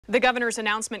The governor's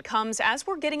announcement comes as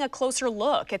we're getting a closer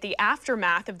look at the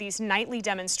aftermath of these nightly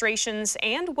demonstrations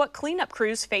and what cleanup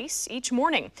crews face each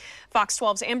morning. Fox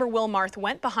 12's Amber Wilmarth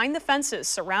went behind the fences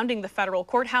surrounding the Federal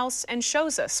Courthouse and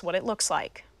shows us what it looks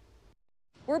like.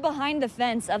 We're behind the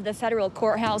fence of the Federal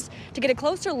Courthouse to get a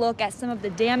closer look at some of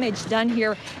the damage done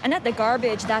here and at the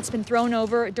garbage that's been thrown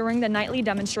over during the nightly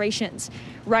demonstrations.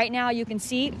 Right now, you can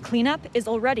see cleanup is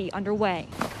already underway.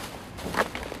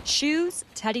 Shoes,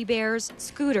 teddy bears,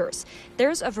 scooters.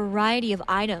 There's a variety of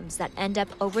items that end up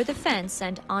over the fence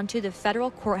and onto the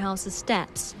Federal Courthouse's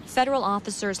steps. Federal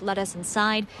officers led us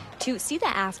inside to see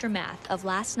the aftermath of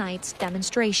last night's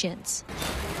demonstrations.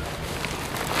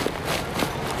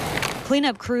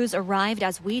 Cleanup crews arrived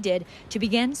as we did to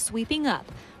begin sweeping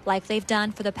up, like they've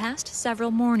done for the past several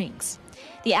mornings.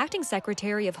 The acting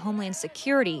Secretary of Homeland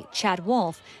Security, Chad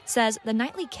Wolf, says the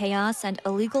nightly chaos and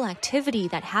illegal activity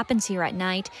that happens here at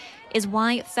night is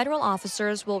why federal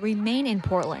officers will remain in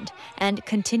Portland and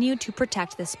continue to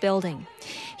protect this building.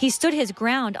 He stood his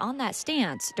ground on that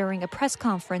stance during a press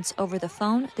conference over the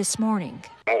phone this morning.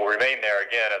 We'll remain there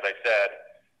again, as I said,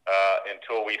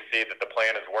 until we see that the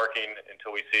plan is working,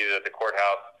 until we see that the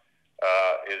courthouse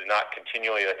is not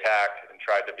continually attacked and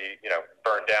tried to be,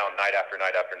 burned down night after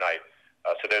night after night.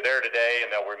 So they're there today,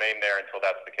 and they'll remain there until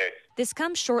that's the case. This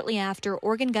comes shortly after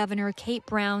Oregon Governor Kate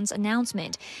Brown's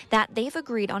announcement that they've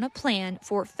agreed on a plan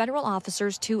for federal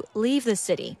officers to leave the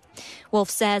city.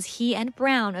 Wolf says he and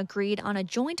Brown agreed on a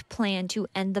joint plan to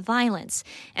end the violence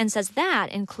and says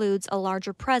that includes a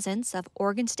larger presence of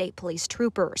Oregon State Police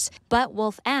troopers. But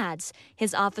Wolf adds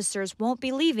his officers won't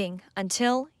be leaving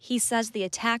until he says the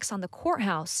attacks on the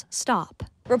courthouse stop.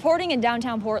 Reporting in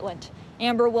downtown Portland,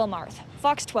 Amber Wilmarth,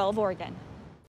 Fox 12 Oregon.